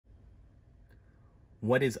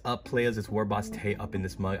What is up, players? It's WarbossTae up in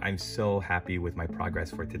this mug. I'm so happy with my progress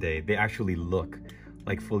for today. They actually look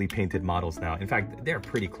like fully painted models now. In fact, they're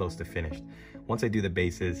pretty close to finished. Once I do the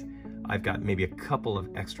bases, I've got maybe a couple of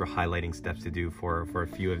extra highlighting steps to do for a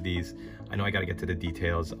few of these. I know I got to get to the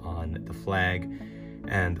details on the flag,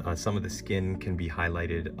 and some of the skin can be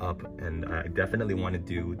highlighted up, and I definitely want to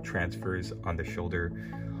do transfers on the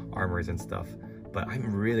shoulder armors and stuff. But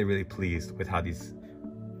I'm really pleased with how these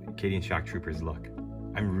Cadian shock troopers look.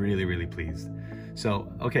 I'm really pleased.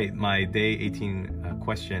 So, okay, my day 18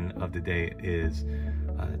 question of the day is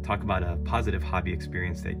talk about a positive hobby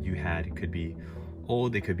experience that you had. It could be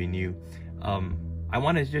old, it could be new. I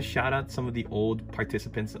want to just shout out some of the old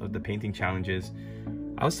participants of the painting challenges.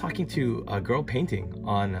 I was talking to a girl painting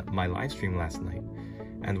on my live stream last night,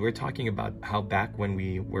 and we're talking about how back when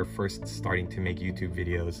we were first starting to make YouTube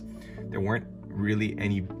videos, there weren't really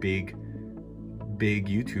any big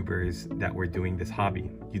YouTubers that were doing this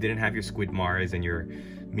hobby. You didn't have your Squid Mars and your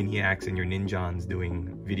Miniacs and your Ninjons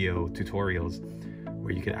doing video tutorials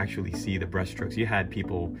where you could actually see the brushstrokes. You had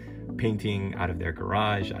people painting out of their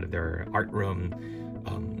garage, out of their art room,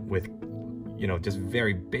 with, you know, just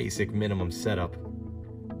very basic minimum setup,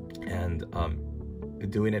 and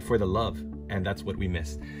doing it for the love, and that's what we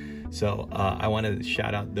missed. So I want to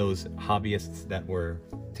shout out those hobbyists that were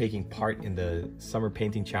taking part in the summer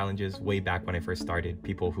painting challenges way back when I first started.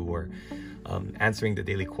 People who were answering the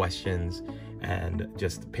daily questions and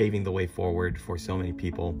just paving the way forward for so many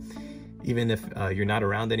people. Even if you're not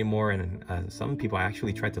around anymore, and some people I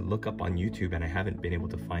actually tried to look up on YouTube and I haven't been able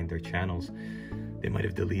to find their channels. They might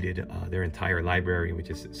have deleted their entire library, which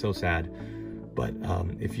is so sad. But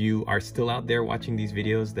if you are still out there watching these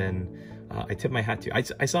videos, then I tip my hat to you.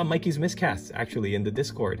 I saw Mikey's miscasts actually in the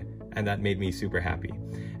Discord, and that made me super happy.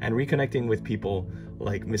 And reconnecting with people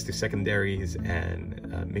like Mr. Secondaries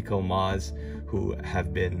and Miko Maz, who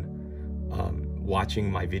have been watching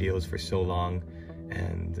my videos for so long,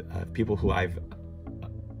 and people who I've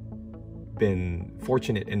been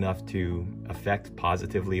fortunate enough to affect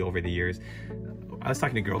positively over the years. I was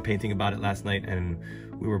talking to Girl Painting about it last night, and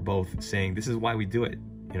we were both saying this is why we do it.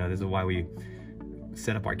 You know, this is why we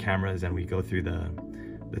set up our cameras and we go through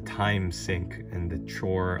the time sink and the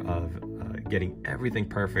chore of getting everything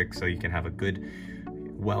perfect so you can have a good,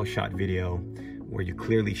 well-shot video where you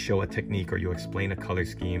clearly show a technique or you explain a color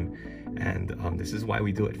scheme. And this is why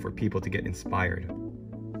we do it, for people to get inspired.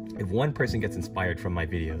 If one person gets inspired from my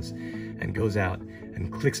videos and goes out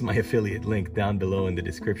and clicks my affiliate link down below in the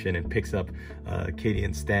description and picks up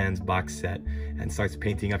Cadian Stands box set and starts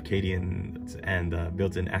painting up Cadians and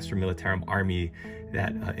builds an Astra Militarum army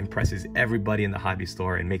that impresses everybody in the hobby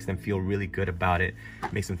store and makes them feel really good about it,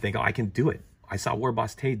 makes them think, oh, I can do it. I saw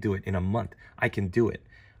WarbossTae do it in a month. I can do it.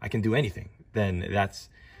 I can do anything. Then that's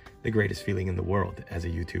the greatest feeling in the world as a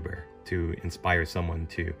YouTuber, to inspire someone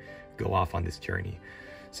to go off on this journey.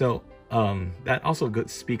 So that also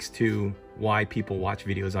speaks to why people watch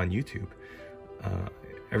videos on YouTube.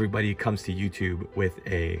 Everybody comes to YouTube with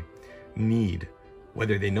a need,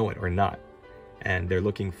 whether they know it or not, and they're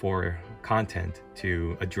looking for content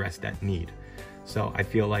to address that need. So I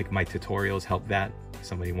feel like my tutorials help that. If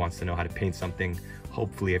somebody wants to know how to paint something,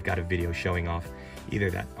 hopefully I've got a video showing off either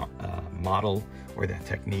that model or that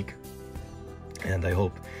technique. And I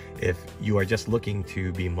hope if you are just looking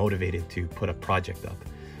to be motivated to put a project up,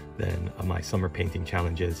 then my summer painting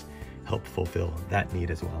challenges help fulfill that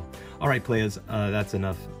need as well. All right, players, that's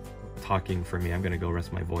enough talking for me. I'm gonna go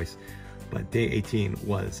rest my voice. But day 18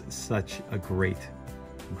 was such a great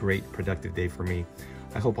productive day for me.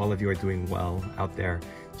 I hope all of you are doing well out there.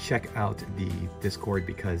 Check out the Discord,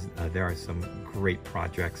 because there are some great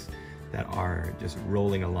projects that are just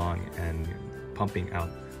rolling along and pumping out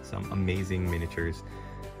some amazing miniatures.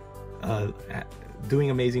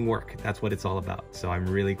 Doing amazing work. That's what it's all about. So I'm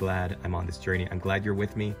really glad I'm on this journey. I'm glad you're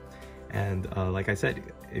with me. And like I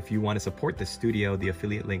said, if you want to support the studio, the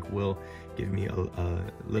affiliate link will give me a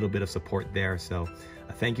little bit of support there. So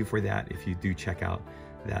thank you for that if you do check out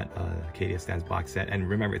that Cadia Stands box set. And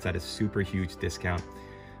remember, it's at a super huge discount.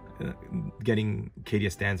 Getting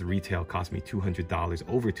Cadia Stands retail cost me $200,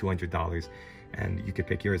 over $200, and you could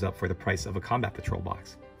pick yours up for the price of a Combat Patrol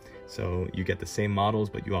box. So you get the same models,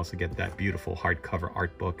 but you also get that beautiful hardcover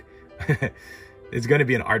art book. It's going to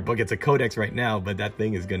be an art book. It's a codex right now, but that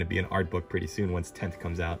thing is going to be an art book pretty soon once 10th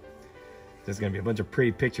comes out. There's going to be a bunch of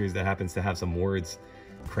pretty pictures that happens to have some words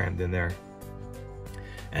crammed in there.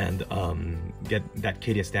 And get that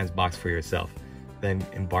Cadia Stands box for yourself. Then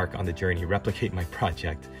embark on the journey, replicate my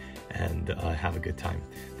project, and have a good time.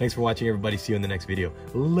 Thanks for watching, everybody. See you in the next video.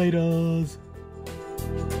 Laters!